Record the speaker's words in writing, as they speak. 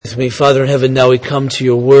with me. Father in heaven, now we come to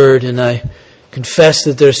your word, and I confess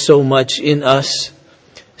that there's so much in us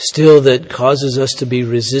still that causes us to be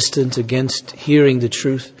resistant against hearing the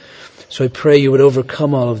truth. So I pray you would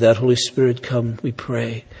overcome all of that. Holy Spirit, come, we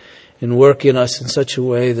pray, and work in us in such a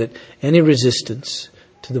way that any resistance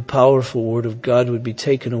to the powerful word of God would be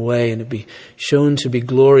taken away and it be shown to be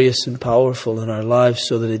glorious and powerful in our lives,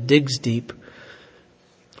 so that it digs deep,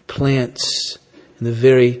 plants in the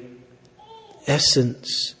very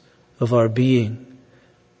essence of our being,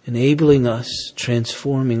 enabling us,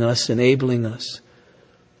 transforming us, enabling us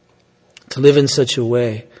to live in such a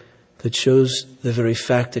way that shows the very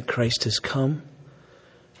fact that Christ has come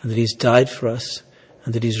and that He's died for us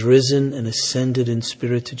and that He's risen and ascended in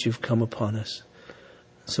spirit, that you've come upon us.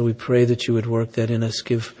 So we pray that you would work that in us.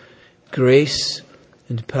 Give grace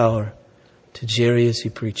and power to Jerry as he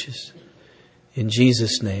preaches. In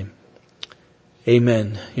Jesus' name,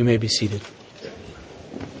 amen. You may be seated.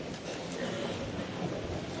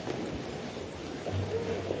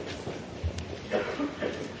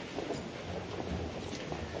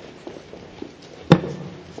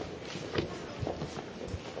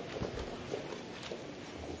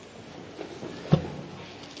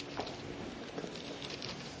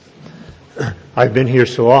 I've been here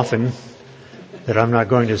so often that I'm not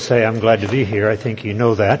going to say I'm glad to be here. I think you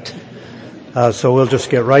know that. So we'll just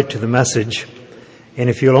get right to the message. And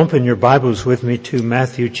if you'll open your Bibles with me to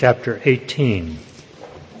Matthew chapter 18.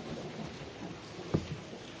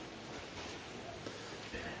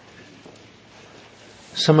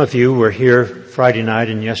 Some of you were here Friday night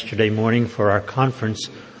and yesterday morning for our conference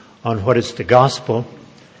on what is the gospel.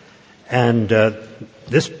 And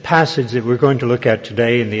this passage that we're going to look at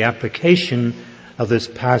today, and the application of this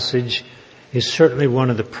passage, is certainly one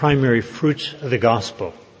of the primary fruits of the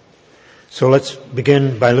gospel. So let's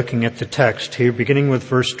begin by looking at the text here, beginning with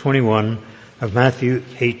verse 21 of Matthew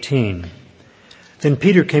 18. Then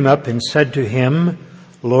Peter came up and said to him,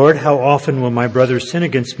 Lord, how often will my brother sin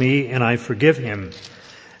against me and I forgive him?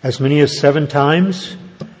 As many as 7 times?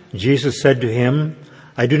 Jesus said to him,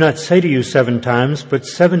 I do not say to you 7 times, but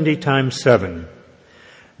 70 times 7.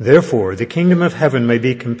 Therefore, the kingdom of heaven may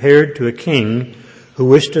be compared to a king who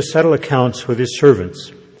wished to settle accounts with his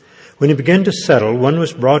servants. When he began to settle, one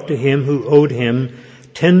was brought to him who owed him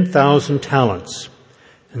 10,000 talents.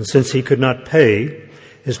 And since he could not pay,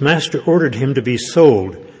 his master ordered him to be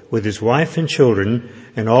sold with his wife and children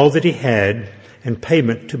and all that he had, and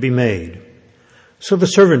payment to be made. So the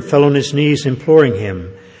servant fell on his knees, imploring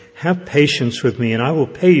him, Have patience with me, and I will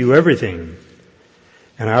pay you everything.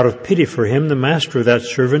 And out of pity for him, the master of that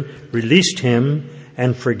servant released him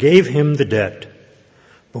and forgave him the debt.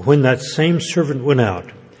 But when that same servant went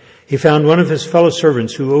out, he found one of his fellow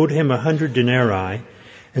servants who owed him 100 denarii,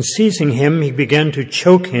 and seizing him, he began to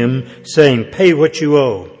choke him, saying, Pay what you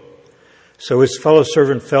owe. So his fellow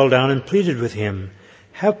servant fell down and pleaded with him,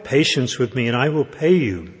 Have patience with me, and I will pay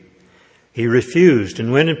you. He refused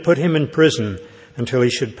and went and put him in prison until he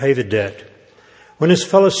should pay the debt. When his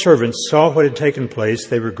fellow servants saw what had taken place,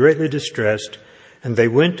 they were greatly distressed, and they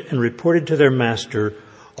went and reported to their master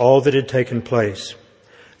all that had taken place.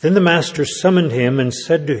 Then the master summoned him and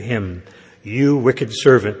said to him, You wicked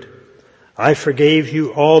servant, I forgave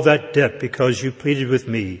you all that debt because you pleaded with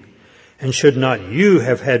me. And should not you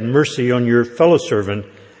have had mercy on your fellow servant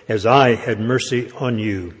as I had mercy on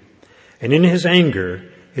you? And in his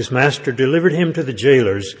anger, his master delivered him to the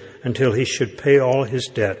jailers until he should pay all his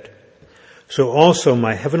debt. So also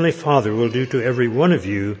my heavenly Father will do to every one of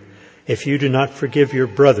you if you do not forgive your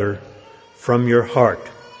brother from your heart.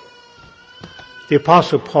 The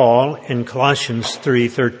Apostle Paul in Colossians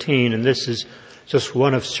 3:13, and this is just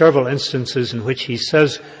one of several instances in which he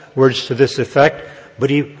says words to this effect, but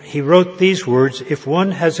he wrote these words, If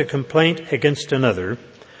one has a complaint against another,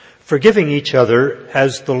 forgiving each other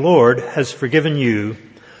as the Lord has forgiven you,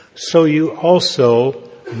 so you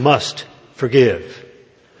also must forgive.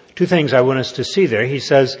 2 things I want us to see there. He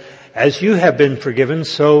says, as you have been forgiven,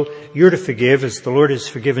 so you're to forgive as the Lord has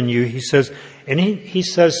forgiven you. He says, and he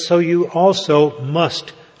says, so you also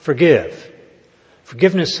must forgive.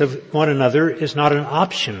 Forgiveness of one another is not an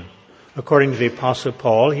option, according to the Apostle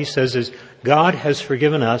Paul. He says, as God has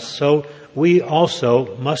forgiven us, so we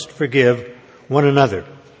also must forgive one another.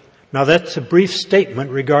 Now that's a brief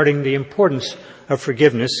statement regarding the importance of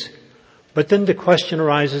forgiveness, but then the question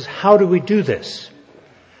arises, how do we do this?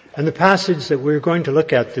 And the passage that we're going to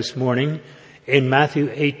look at this morning in Matthew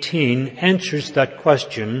 18 answers that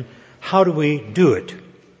question, how do we do it?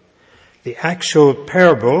 The actual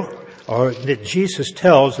parable that Jesus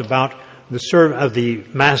tells about the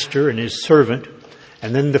master and his servant,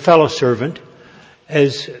 and then the fellow servant,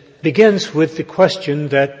 is begins with the question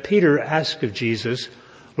that Peter asked of Jesus,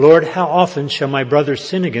 Lord, how often shall my brother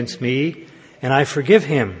sin against me and I forgive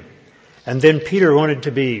him? And then Peter wanted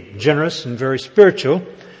to be generous and very spiritual,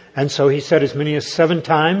 and so he said as many as 7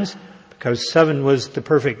 times, because 7 was the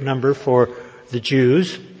perfect number for the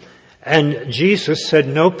Jews. And Jesus said,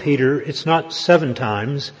 no, Peter, it's not 7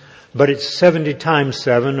 times, but it's 70 times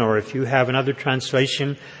 7, or if you have another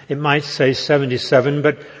translation, it might say 77.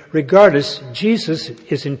 But regardless, Jesus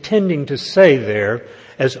is intending to say there,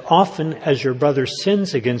 as often as your brother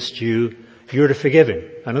sins against you, you're to forgive him.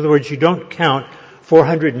 In other words, you don't count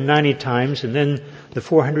 490 times, and then the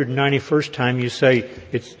 491st time you say,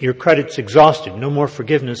 your credit's exhausted, no more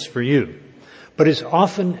forgiveness for you. But as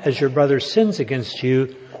often as your brother sins against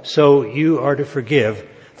you, so you are to forgive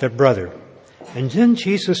that brother. And then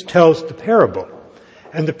Jesus tells the parable.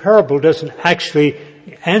 And the parable doesn't actually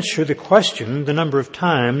answer the question the number of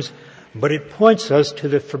times, but it points us to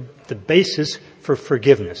the basis for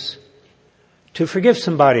forgiveness. To forgive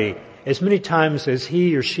somebody as many times as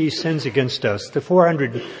he or she sins against us, the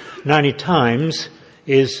 490 times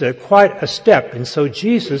is quite a step. And so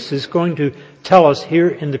Jesus is going to tell us here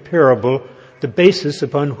in the parable the basis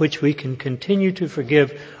upon which we can continue to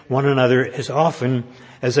forgive one another as often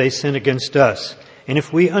as they sin against us. And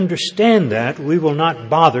if we understand that, we will not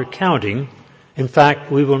bother counting. In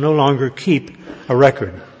fact, we will no longer keep a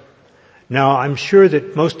record. Now, I'm sure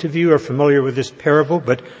that most of you are familiar with this parable,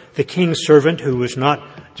 but the king's servant, who was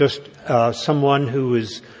not just someone who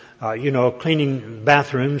was, cleaning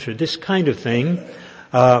bathrooms or this kind of thing,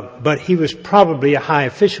 but he was probably a high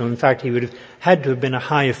official. In fact, he would have had to have been a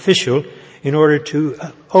high official in order to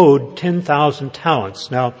owed 10,000 talents.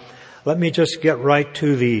 Now, let me just get right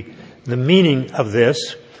to the meaning of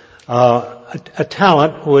this. A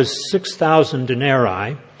talent was 6,000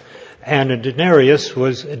 denarii, and a denarius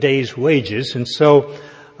was a day's wages. And so,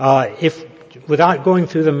 without going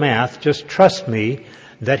through the math, just trust me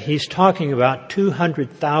that he's talking about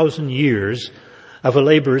 200,000 years of a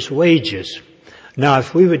laborer's wages. Now,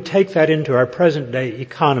 if we would take that into our present day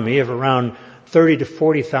economy of around $30,000 to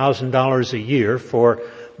 $40,000 a year for,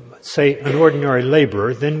 say, an ordinary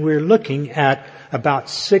laborer, then we're looking at about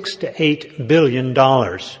 $6 to $8 billion,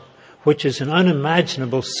 which is an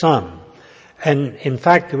unimaginable sum. And in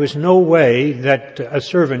fact, there was no way that a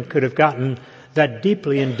servant could have gotten that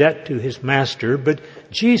deeply in debt to his master, but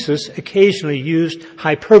Jesus occasionally used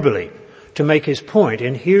hyperbole to make his point.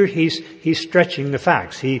 And here he's stretching the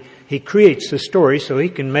facts. He creates the story so he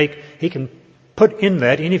can put in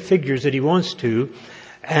that any figures that he wants to.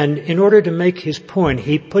 And in order to make his point,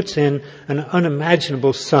 he puts in an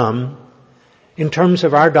unimaginable sum in terms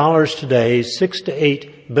of our dollars today, $6 to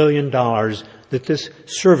 $8 billion, that this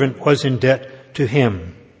servant was in debt to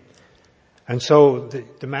him. And so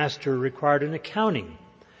the master required an accounting.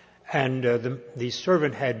 And the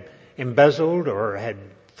servant had embezzled or had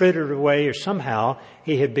frittered away, or somehow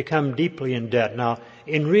he had become deeply in debt. Now,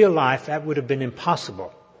 in real life, that would have been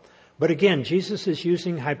impossible. But again, Jesus is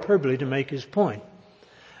using hyperbole to make his point.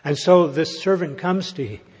 And so this servant comes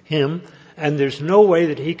to him, and there's no way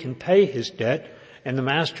that he can pay his debt, and the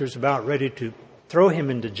master is about ready to throw him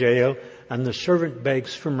into jail, and the servant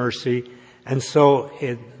begs for mercy. And so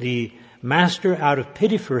the master, out of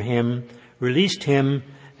pity for him, released him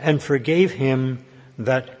and forgave him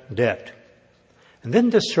that debt. And then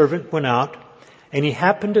the servant went out, and he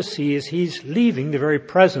happened to see, as he's leaving the very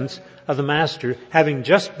presence of the master, having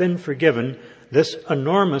just been forgiven this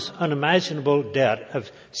enormous, unimaginable debt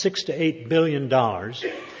of $6 to $8 billion,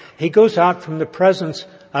 he goes out from the presence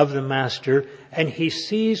of the master, and he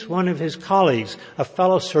sees one of his colleagues, a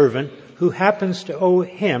fellow servant, who happens to owe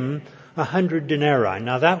him 100 denarii.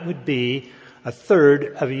 Now that would be a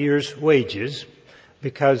third of a year's wages,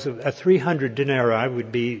 because a 300 denarii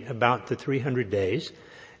would be about the 300 days.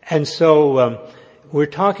 And so we're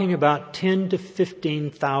talking about $10,000 to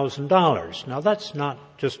 $15,000. Now that's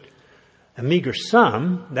not just a meager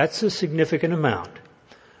sum, that's a significant amount.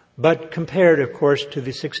 But compared, of course, to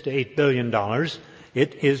the $6 to $8 billion,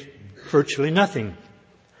 it is virtually nothing.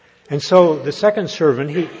 And so the second servant,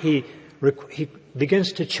 he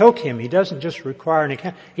begins to choke him. He doesn't just require an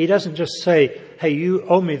account. He doesn't just say, hey, you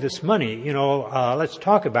owe me this money, let's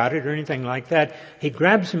talk about it, or anything like that. He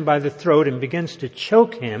grabs him by the throat and begins to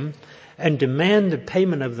choke him and demand the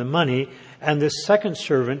payment of the money. And the second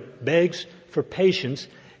servant begs for patience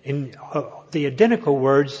in the identical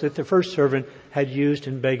words that the first servant had used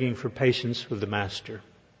in begging for patience with the master.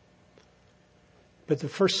 But the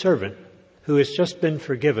first servant, who has just been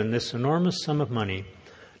forgiven this enormous sum of money,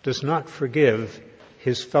 does not forgive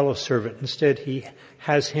his fellow servant. Instead, he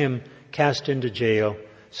has him cast into jail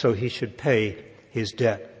so he should pay his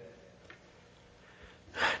debt.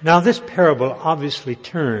 Now, this parable obviously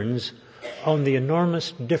turns on the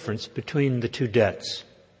enormous difference between the two debts.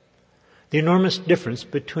 The enormous difference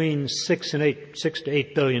between $6 to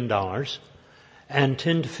 $8 billion and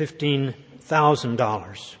 $10 to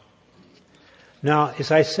 $15,000. Now, as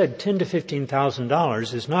I said, $10 to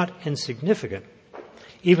 $15,000 is not insignificant,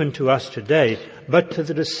 even to us today, but to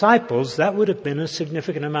the disciples, that would have been a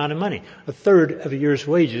significant amount of money, a third of a year's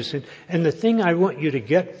wages. And the thing I want you to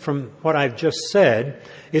get from what I've just said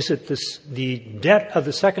is that the debt of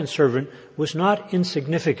the second servant was not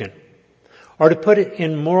insignificant. Or to put it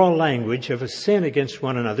in moral language, of a sin against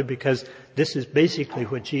one another, because this is basically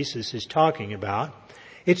what Jesus is talking about.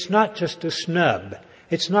 It's not just a snub.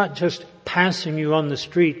 It's not just passing you on the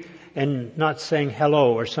street and not saying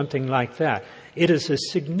hello or something like that. It is a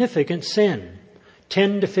significant sin.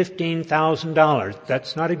 $10,000 to $15,000.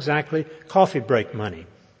 That's not exactly coffee break money.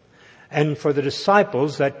 And for the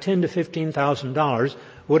disciples, that $10,000 to $15,000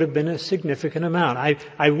 would have been a significant amount.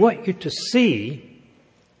 I want you to see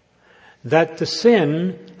that the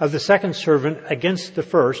sin of the second servant against the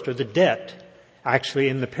first, or the debt, actually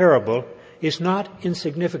in the parable, is not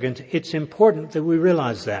insignificant. It's important that we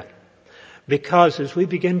realize that. Because as we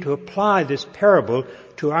begin to apply this parable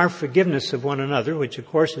to our forgiveness of one another, which of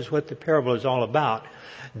course is what the parable is all about,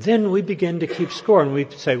 then we begin to keep score and we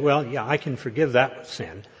say, well, yeah, I can forgive that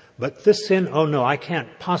sin. But this sin, oh no, I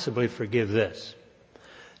can't possibly forgive this.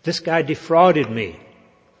 This guy defrauded me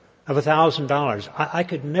of $1,000. I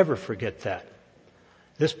could never forget that.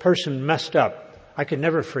 This person messed up. I could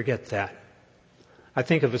never forget that. I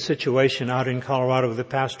think of a situation out in Colorado with a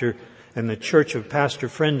pastor in the church of a pastor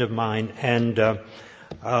friend of mine, and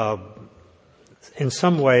in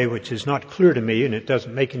some way, which is not clear to me, and it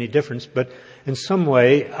doesn't make any difference, but in some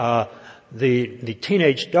way, the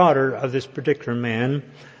teenage daughter of this particular man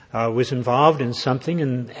was involved in something,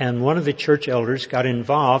 and one of the church elders got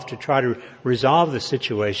involved to try to resolve the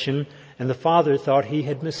situation, and the father thought he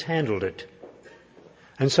had mishandled it.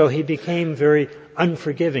 And so he became very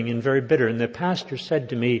unforgiving and very bitter. And the pastor said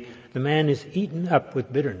to me, the man is eaten up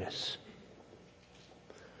with bitterness.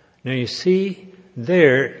 Now you see,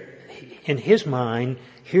 there, in his mind,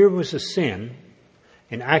 here was a sin,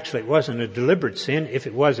 and actually it wasn't a deliberate sin, if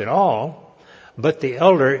it was at all, but the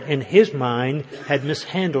elder, in his mind, had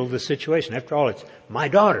mishandled the situation. After all, it's my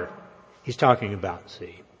daughter he's talking about,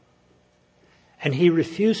 see. And he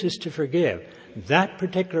refuses to forgive. That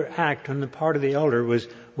particular act on the part of the elder was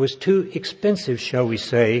too expensive, shall we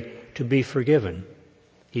say, to be forgiven.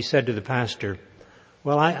 He said to the pastor,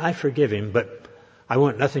 well, I forgive him, but I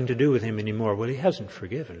want nothing to do with him anymore. Well, he hasn't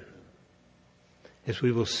forgiven. As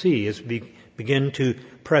we will see as we begin to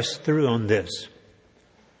press through on this.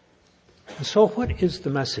 And so what is the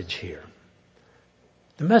message here?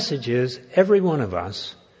 The message is every one of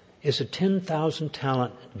us is a 10,000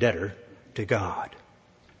 talent debtor to God.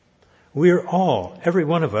 We're all, every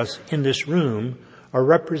one of us in this room, are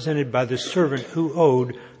represented by the servant who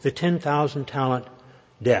owed the 10,000 talent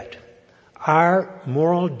debt. Our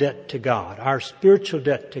moral debt to God, our spiritual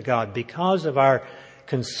debt to God, because of our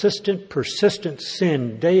consistent, persistent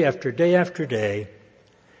sin day after day after day,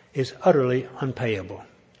 is utterly unpayable.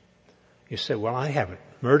 You say, well, I haven't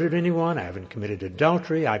murdered anyone, I haven't committed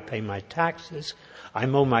adultery, I pay my taxes, I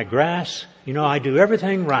mow my grass, I do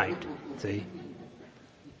everything right, see?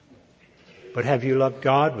 But have you loved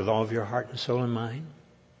God with all of your heart and soul and mind?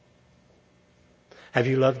 Have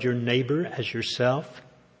you loved your neighbor as yourself?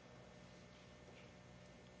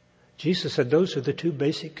 Jesus said those are the two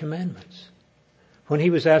basic commandments. When he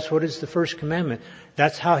was asked, what is the first commandment?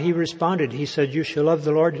 That's how he responded. He said, you shall love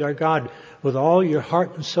the Lord your God with all your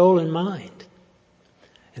heart and soul and mind.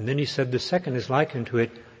 And then he said, the second is like unto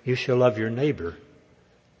it, you shall love your neighbor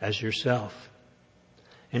as yourself.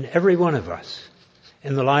 And every one of us,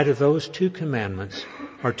 in the light of those two commandments,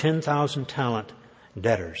 are 10,000 talent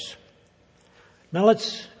debtors. Now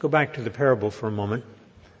let's go back to the parable for a moment.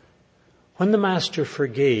 When the master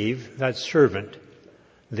forgave that servant,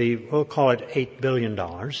 we'll call it $8 billion.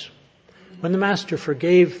 When the master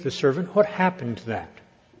forgave the servant, what happened to that?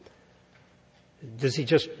 Does he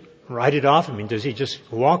just write it off? Does he just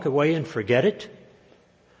walk away and forget it?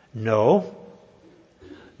 No.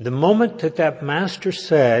 The moment that master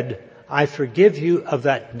said, I forgive you of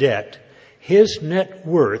that debt, his net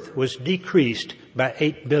worth was decreased by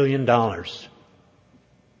 $8 billion.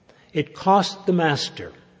 It cost the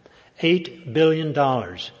master $8 billion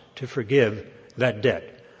to forgive that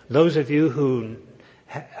debt. Those of you who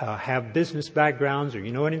have business backgrounds or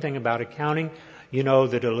you know anything about accounting, you know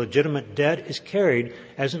that a legitimate debt is carried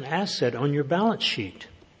as an asset on your balance sheet.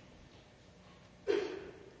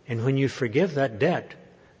 And when you forgive that debt,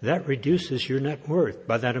 that reduces your net worth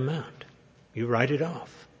by that amount. You write it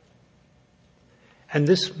off. And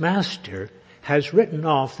this master has written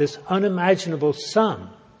off this unimaginable sum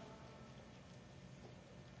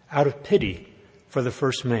out of pity for the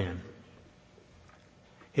first man.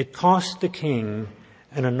 It cost the king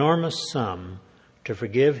an enormous sum to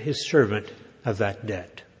forgive his servant of that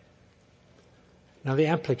debt. Now the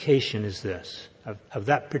application is this, of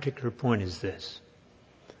that particular point is this.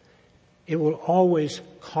 It will always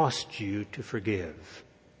cost you to forgive.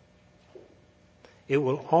 It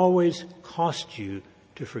will always cost you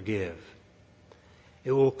to forgive.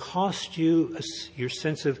 It will cost you your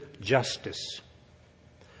sense of justice.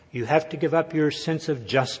 You have to give up your sense of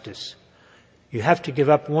justice. You have to give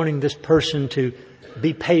up wanting this person to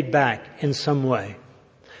be paid back in some way.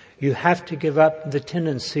 You have to give up the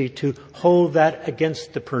tendency to hold that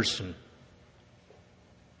against the person.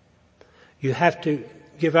 You have to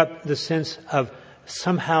give up the sense of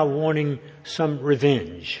somehow wanting some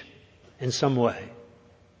revenge in some way.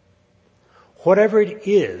 Whatever it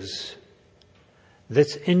is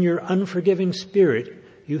that's in your unforgiving spirit,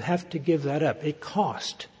 you have to give that up. It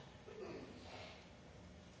costs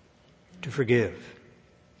to forgive.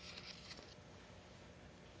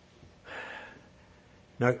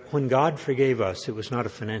 Now, when God forgave us, it was not a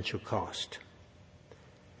financial cost.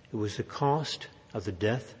 It was the cost of the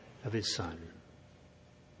death of His Son.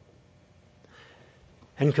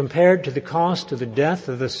 And compared to the cost of the death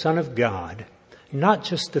of the Son of God, not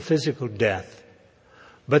just the physical death,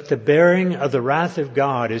 but the bearing of the wrath of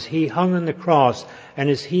God as He hung on the cross and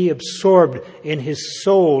as He absorbed in His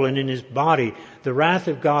soul and in His body the wrath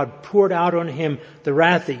of God poured out on Him, the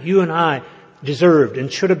wrath that you and I deserved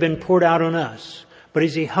and should have been poured out on us. But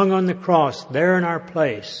as He hung on the cross there in our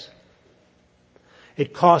place,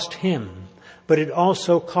 it cost Him, but it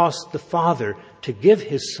also cost the Father to give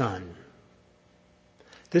His Son.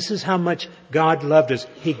 This is how much God loved us.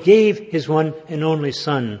 He gave His one and only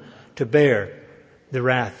Son to bear the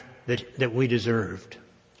wrath that we deserved.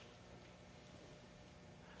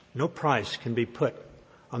 No price can be put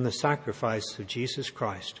on the sacrifice of Jesus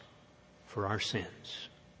Christ for our sins.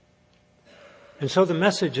 And so the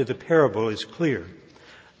message of the parable is clear.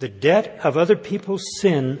 The debt of other people's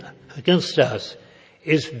sin against us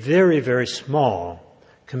is very, very small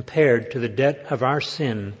compared to the debt of our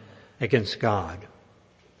sin against God.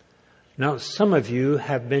 Now, some of you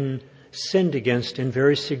have been sinned against in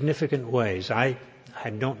very significant ways. I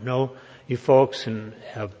don't know you folks, and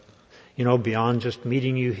beyond just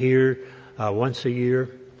meeting you here once a year,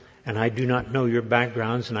 and I do not know your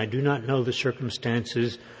backgrounds, and I do not know the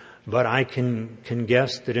circumstances, but I can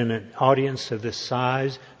guess that in an audience of this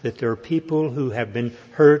size, that there are people who have been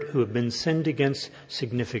hurt, who have been sinned against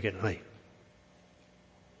significantly.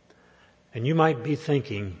 And you might be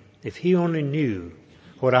thinking, if he only knew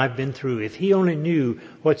what I've been through, if he only knew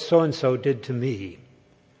what so-and-so did to me,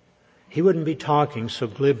 he wouldn't be talking so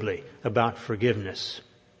glibly about forgiveness.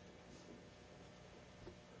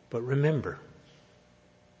 But remember,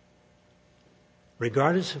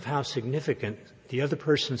 regardless of how significant the other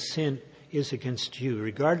person's sin is against you,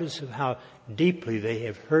 regardless of how deeply they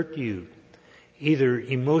have hurt you, either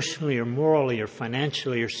emotionally or morally or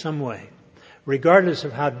financially or some way, regardless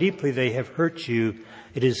of how deeply they have hurt you,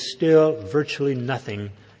 it is still virtually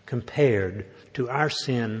nothing compared to our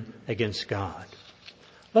sin against God.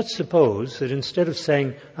 Let's suppose that instead of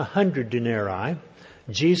saying 100 denarii,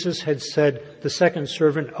 Jesus had said the second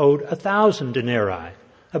servant owed 1,000 denarii,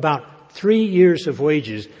 about 3 years of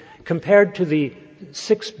wages. Compared to the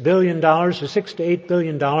 $6 billion or $6 to $8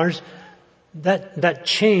 billion, that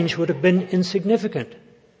change would have been insignificant.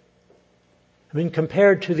 I mean,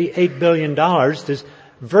 compared to the $8 billion, there's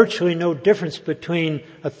virtually no difference between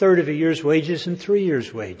a third of a year's wages and 3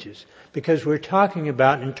 years' wages. Because we're talking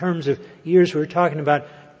about, in terms of years, we're talking about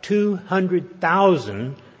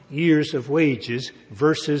 200,000 years of wages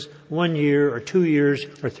versus 1 year or 2 years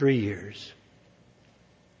or 3 years.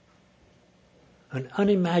 An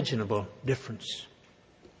unimaginable difference.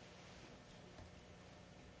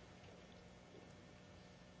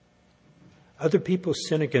 Other people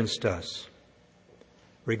sin against us,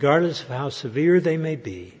 regardless of how severe they may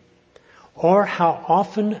be, or how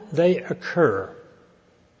often they occur.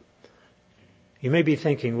 You may be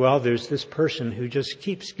thinking, well, there's this person who just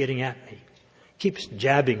keeps getting at me, keeps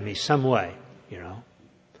jabbing me some way,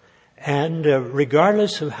 And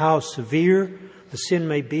regardless of how severe the sin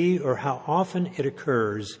may be or how often it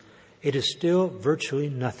occurs, it is still virtually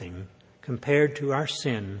nothing compared to our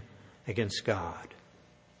sin against God.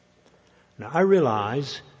 Now, I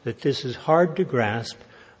realize that this is hard to grasp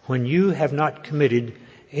when you have not committed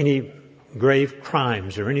any grave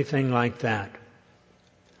crimes or anything like that.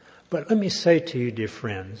 But let me say to you, dear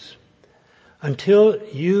friends, until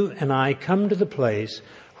you and I come to the place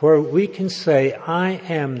where we can say, I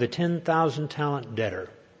am the 10,000 talent debtor,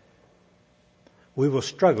 we will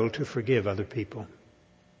struggle to forgive other people.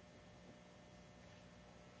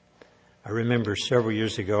 I remember several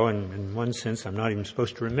years ago, and in one sense I'm not even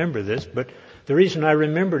supposed to remember this, but the reason I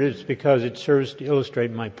remembered it is because it serves to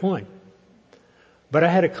illustrate my point. But I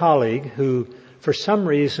had a colleague who, for some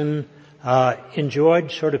reason,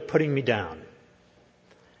 enjoyed sort of putting me down.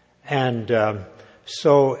 And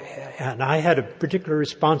I had a particular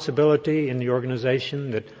responsibility in the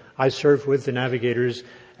organization that I served with, the Navigators,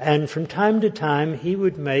 and from time to time he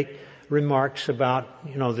would make remarks about,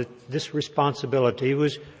 that this responsibility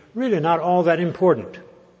was really not all that important.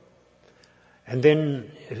 And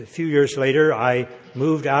then a few years later, I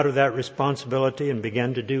moved out of that responsibility and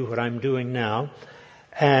began to do what I'm doing now.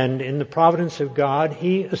 And in the providence of God,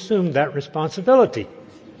 he assumed that responsibility.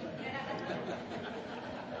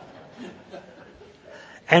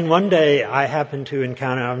 And one day I happened to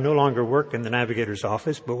encounter, I no longer work in the Navigator's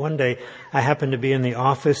office, but one day I happened to be in the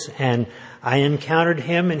office and I encountered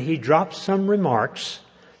him and he dropped some remarks,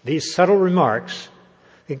 these subtle remarks,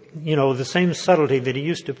 the same subtlety that he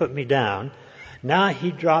used to put me down. Now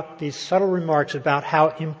he dropped these subtle remarks about how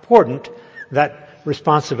important that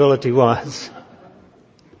responsibility was.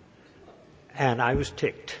 And I was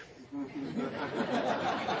ticked.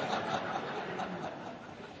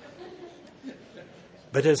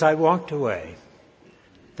 But as I walked away,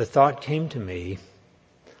 the thought came to me,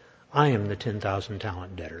 I am the 10,000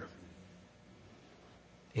 talent debtor.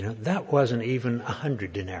 That wasn't even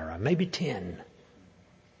 100 denarii, maybe 10.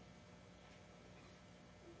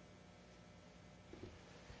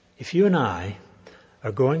 If you and I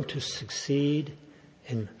are going to succeed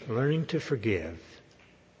in learning to forgive,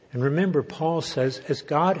 and remember, Paul says, as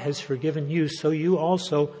God has forgiven you, so you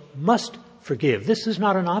also must forgive. This is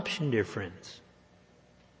not an option, dear friends.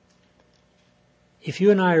 If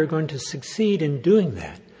you and I are going to succeed in doing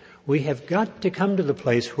that, we have got to come to the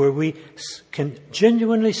place where we can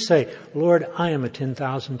genuinely say, Lord, I am a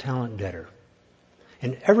 10,000 talent debtor.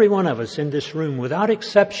 And every one of us in this room, without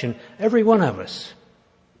exception, every one of us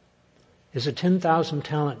is a 10,000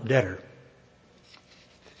 talent debtor.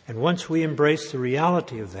 And once we embrace the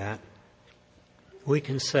reality of that, we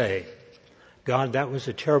can say, God, that was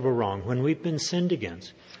a terrible wrong. When we've been sinned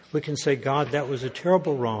against, we can say, God, that was a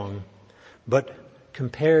terrible wrong, but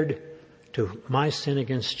compared to my sin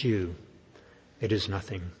against you, it is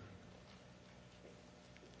nothing.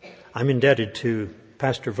 I'm indebted to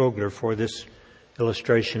Pastor Vogler for this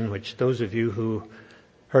illustration, which those of you who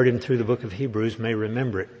heard him through the book of Hebrews may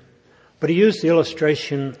remember it. But he used the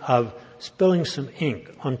illustration of spilling some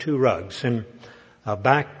ink on two rugs. And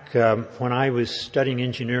back when I was studying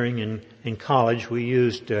engineering in college, we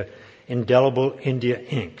used indelible India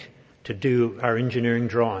ink to do our engineering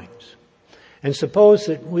drawings. And suppose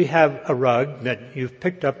that we have a rug that you've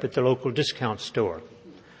picked up at the local discount store.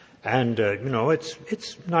 And,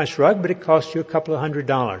 it's a nice rug, but it costs you a couple of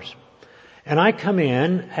 $100. And I come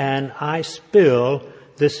in and I spill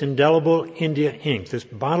this indelible India ink, this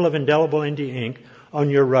bottle of indelible India ink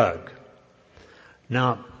on your rug.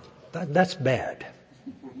 Now, that's bad.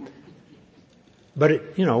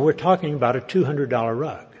 But, we're talking about a $200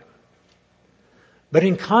 rug. But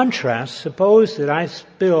in contrast, suppose that I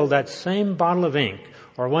spill that same bottle of ink,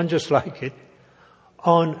 or one just like it,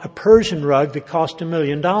 on a Persian rug that cost $1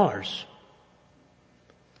 million.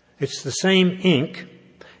 It's the same ink,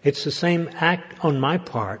 it's the same act on my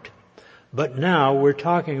part, but now we're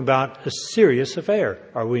talking about a serious affair,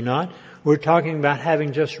 are we not? We're talking about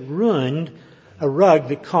having just ruined a rug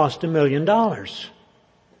that cost $1 million.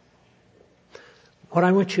 What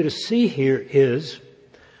I want you to see here is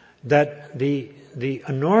that the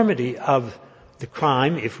enormity of the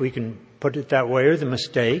crime, if we can put it that way, or the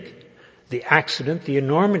mistake, the accident, the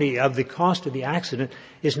enormity of the cost of the accident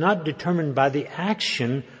is not determined by the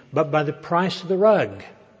action, but by the price of the rug.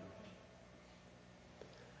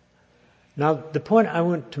 Now, the point I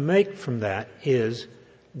want to make from that is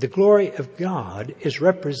the glory of God is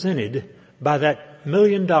represented by that $1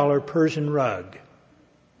 million Persian rug.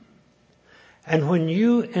 And when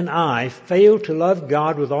you and I fail to love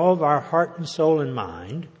God with all of our heart and soul and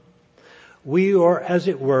mind, we are, as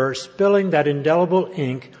it were, spilling that indelible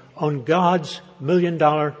ink on God's $1 million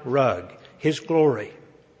rug, His glory.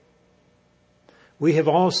 We have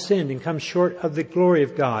all sinned and come short of the glory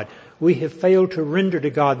of God. We have failed to render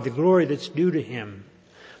to God the glory that's due to Him.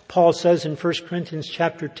 Paul says in 1 Corinthians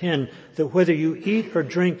chapter 10 that whether you eat or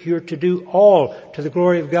drink, you're to do all to the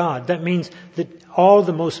glory of God. That means that all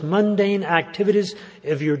the most mundane activities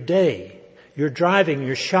of your day, you're driving,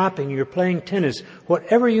 you're shopping, you're playing tennis,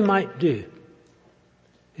 whatever you might do,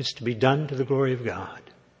 it's to be done to the glory of God.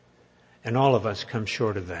 And all of us come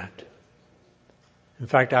short of that. In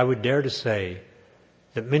fact, I would dare to say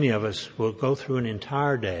that many of us will go through an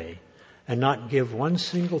entire day and not give one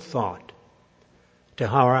single thought to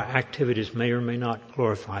how our activities may or may not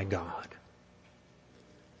glorify God.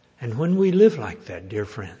 And when we live like that, dear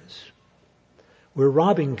friends, we're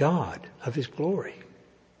robbing God of His glory.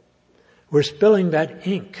 We're spilling that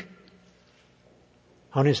ink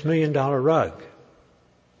on His $1 million rug.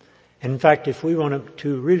 And in fact, if we want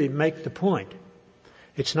to really make the point,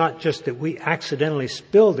 it's not just that we accidentally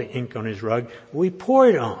spill the ink on His rug, we pour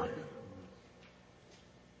it on.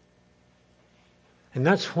 And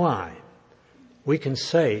that's why we can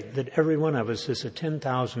say that every one of us is a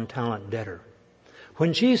 10,000 talent debtor.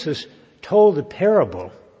 When Jesus told the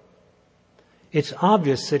parable, it's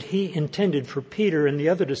obvious that He intended for Peter and the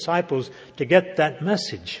other disciples to get that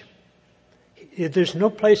message. There's no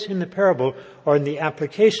place in the parable or in the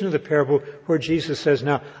application of the parable where Jesus says,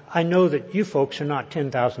 now, I know that you folks are not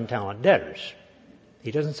 10,000 talent debtors.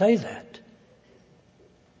 He doesn't say that.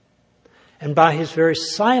 And by His very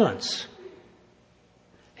silence,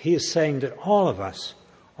 He is saying that all of us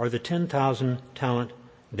are the 10,000 talent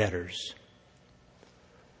debtors.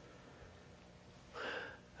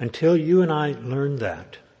 Until you and I learn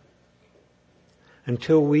that,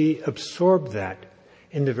 until we absorb that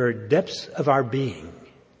in the very depths of our being,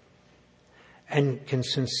 and can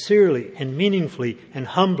sincerely and meaningfully and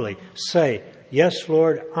humbly say, yes,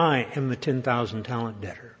 Lord, I am the 10,000 talent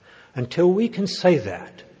debtor. Until we can say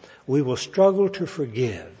that, we will struggle to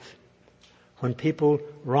forgive when people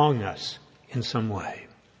wrong us in some way.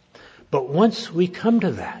 But once we come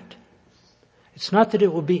to that, it's not that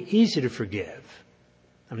it will be easy to forgive.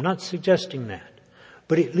 I'm not suggesting that.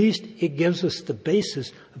 But at least it gives us the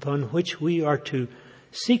basis upon which we are to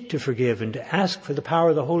seek to forgive and to ask for the power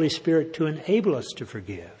of the Holy Spirit to enable us to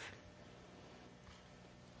forgive.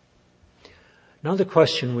 Now the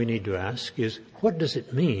question we need to ask is, what does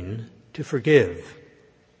it mean to forgive?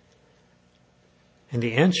 And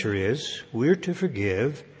the answer is, we're to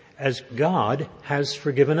forgive as God has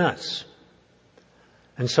forgiven us.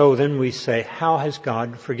 And so then we say, how has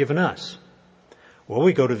God forgiven us? Well,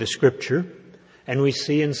 we go to the Scripture and we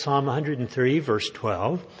see in Psalm 103, verse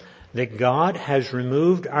 12, that God has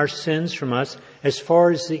removed our sins from us as far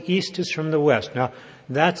as the east is from the west. Now,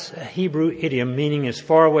 that's a Hebrew idiom meaning as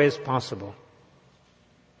far away as possible.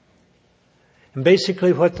 And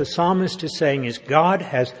basically what the psalmist is saying is God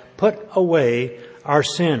has put away our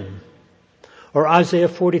sin. Or Isaiah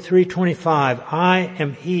 43:25, I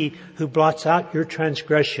am He who blots out your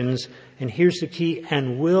transgressions, and here's the key,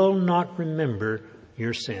 and will not remember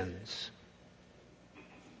your sins.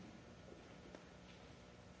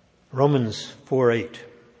 Romans 4:8.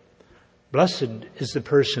 Blessed is the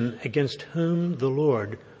person against whom the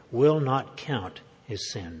Lord will not count his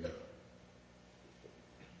sin.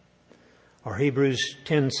 Or Hebrews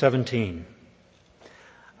 10:17.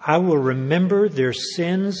 I will remember their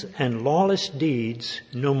sins and lawless deeds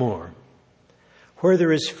no more. Where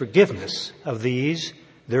there is forgiveness of these,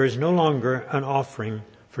 there is no longer an offering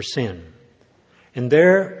for sin. And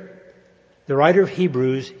there, the writer of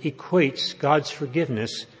Hebrews equates God's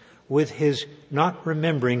forgiveness with His not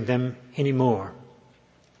remembering them anymore.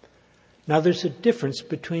 Now there's a difference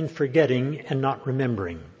between forgetting and not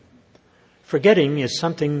remembering. Forgetting is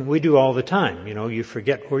something we do all the time. You know, you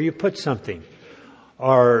forget where you put something.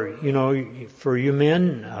 Or, you know, for you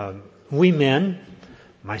men, we men,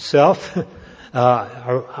 myself,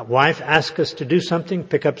 our wife asks us to do something,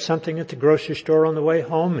 pick up something at the grocery store on the way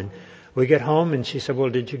home, and we get home and she said, well,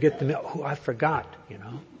 did you get the milk? Oh, I forgot, you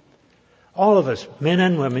know. All of us, men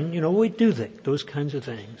and women, you know, we do those kinds of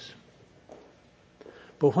things.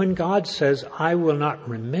 But when God says, I will not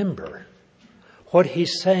remember, what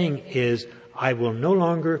He's saying is, I will no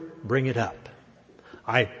longer bring it up.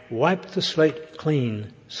 I wipe the slate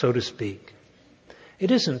clean, so to speak.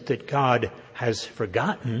 It isn't that God has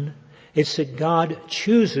forgotten. It's that God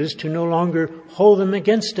chooses to no longer hold them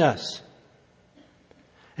against us.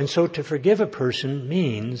 And so to forgive a person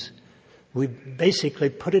means we basically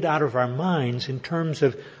put it out of our minds in terms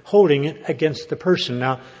of holding it against the person.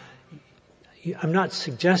 Now, I'm not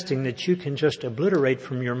suggesting that you can just obliterate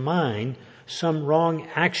from your mind some wrong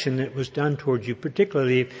action that was done towards you,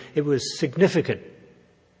 particularly if it was significant,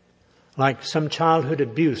 like some childhood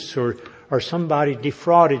abuse or somebody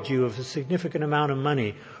defrauded you of a significant amount of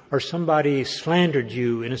money or somebody slandered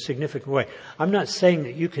you in a significant way. I'm not saying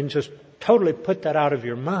that you can just totally put that out of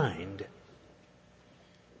your mind.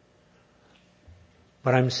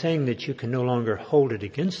 But I'm saying that you can no longer hold it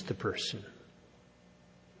against the person.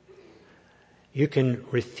 You can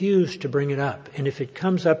refuse to bring it up. And if it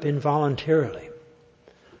comes up involuntarily,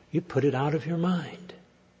 you put it out of your mind.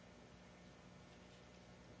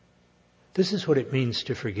 This is what it means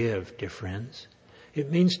to forgive, dear friends. It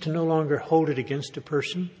means to no longer hold it against a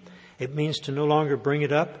person. It means to no longer bring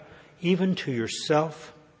it up, even to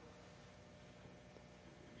yourself.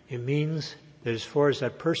 It means that as far as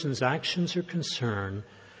that person's actions are concerned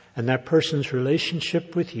and that person's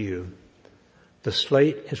relationship with you, the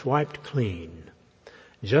slate is wiped clean,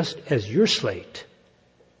 just as your slate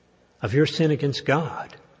of your sin against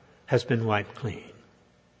God has been wiped clean.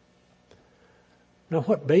 Now,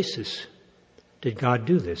 what basis did God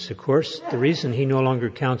do this? Of course, the reason He no longer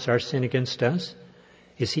counts our sin against us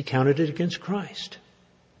is He counted it against Christ.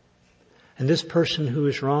 And this person who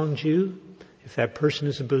has wronged you, if that person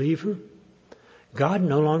is a believer, God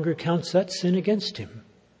no longer counts that sin against him.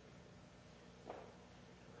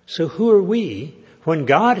 So who are we, when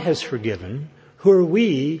God has forgiven, who are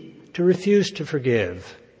we to refuse to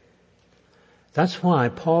forgive? That's why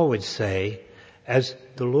Paul would say, as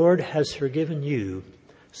the Lord has forgiven you,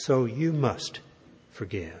 so you must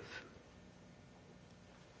forgive.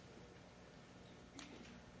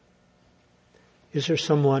 Is there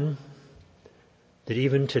someone that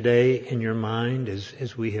even today in your mind,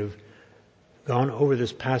 as we have gone over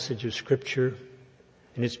this passage of Scripture,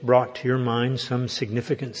 and it's brought to your mind some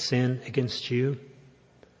significant sin against you,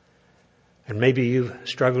 and maybe you've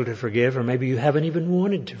struggled to forgive, or maybe you haven't even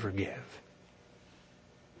wanted to forgive.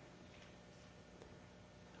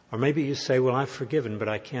 Or maybe you say, well, I've forgiven, but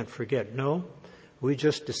I can't forget. No, we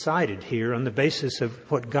just decided here on the basis of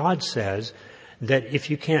what God says that if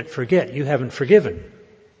you can't forget, you haven't forgiven.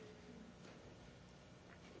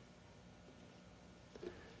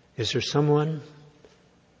 Is there someone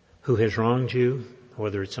who has wronged you,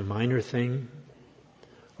 whether it's a minor thing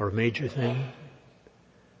or a major thing,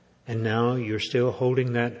 and now you're still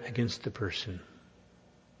holding that against the person?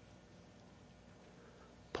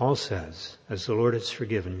 Paul says, as the Lord has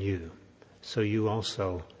forgiven you, so you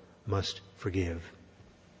also must forgive.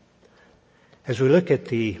 As we look at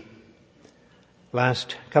the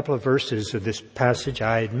last couple of verses of this passage,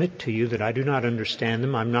 I admit to you that I do not understand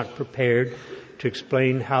them. I'm not prepared to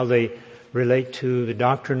explain how they relate to the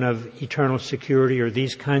doctrine of eternal security or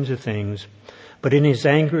these kinds of things. But in his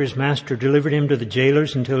anger, his master delivered him to the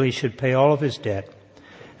jailers until he should pay all of his debt.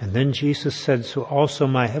 And then Jesus said, so also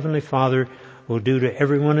my heavenly Father will do to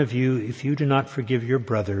every one of you if you do not forgive your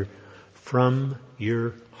brother from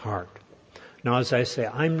your heart. Now, as I say,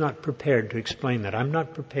 I'm not prepared to explain that. I'm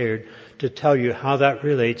not prepared to tell you how that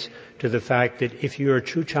relates to the fact that if you are a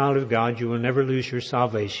true child of God, you will never lose your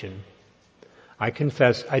salvation. I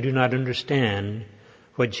confess I do not understand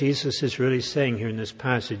what Jesus is really saying here in this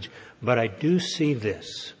passage, but I do see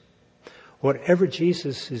this. Whatever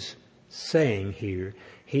Jesus is saying here,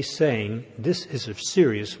 he's saying this is a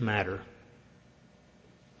serious matter.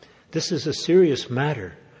 This is a serious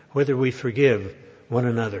matter, whether we forgive one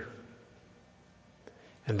another.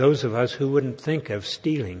 And those of us who wouldn't think of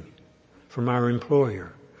stealing from our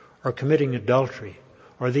employer or committing adultery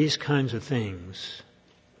or these kinds of things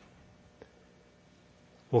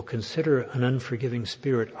will consider an unforgiving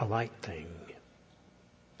spirit a light thing.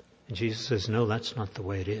 And Jesus says, no, that's not the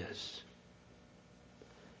way it is.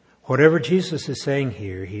 Whatever Jesus is saying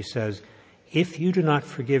here, he says, if you do not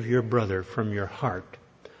forgive your brother from your heart,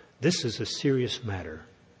 this is a serious matter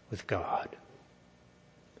with God.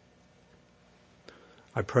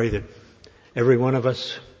 I pray that every one of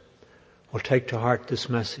us will take to heart this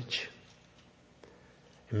message.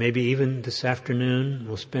 And maybe even this afternoon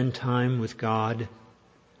we'll spend time with God,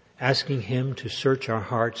 asking Him to search our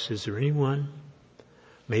hearts. Is there anyone?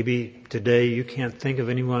 Maybe today you can't think of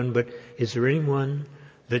anyone, but is there anyone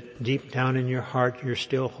that deep down in your heart you're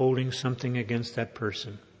still holding something against that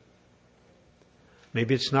person?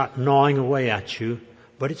 Maybe it's not gnawing away at you,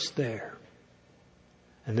 but it's there.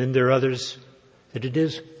 And then there are others that it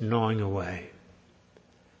is gnawing away.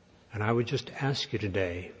 And I would just ask you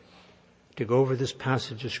today to go over this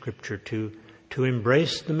passage of Scripture, to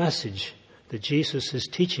embrace the message that Jesus is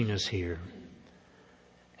teaching us here,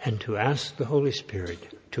 and to ask the Holy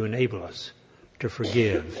Spirit to enable us to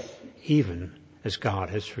forgive even as God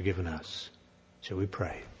has forgiven us. Shall we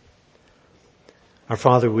pray? Our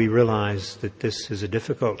Father, we realize that this is a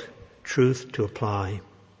difficult truth to apply.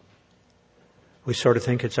 We sort of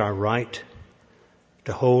think it's our right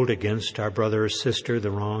to hold against our brother or sister the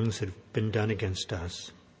wrongs that have been done against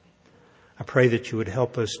us. I pray that you would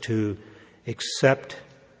help us to accept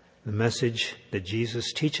the message that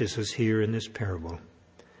Jesus teaches us here in this parable,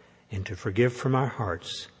 and to forgive from our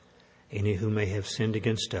hearts any who may have sinned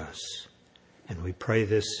against us, And we pray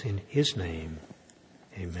this in his name.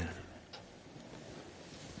 Amen.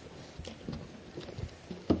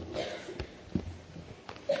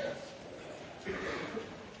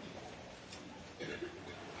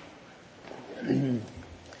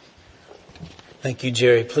 Thank you,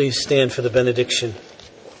 Jerry. Please stand for the benediction.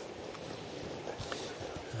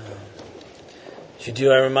 As you do,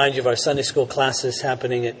 I remind you of our Sunday school classes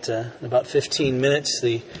happening at about 15 minutes.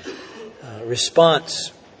 The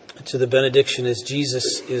response to the benediction is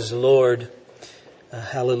Jesus is Lord.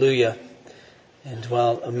 Hallelujah. And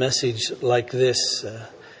while a message like this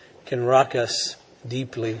can rock us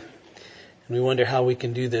deeply, and we wonder how we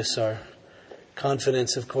can do this, our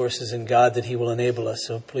confidence, of course, is in God that he will enable us.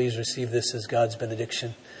 So please receive this as God's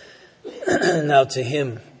benediction. Now to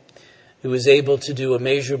him who is able to do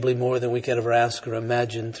immeasurably more than we could ever ask or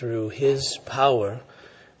imagine through his power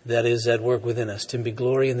that is at work within us, to him be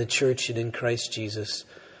glory in the church and in Christ Jesus,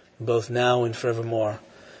 both now and forevermore.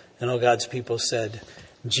 And all God's people said,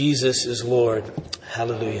 Jesus is Lord.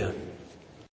 Hallelujah.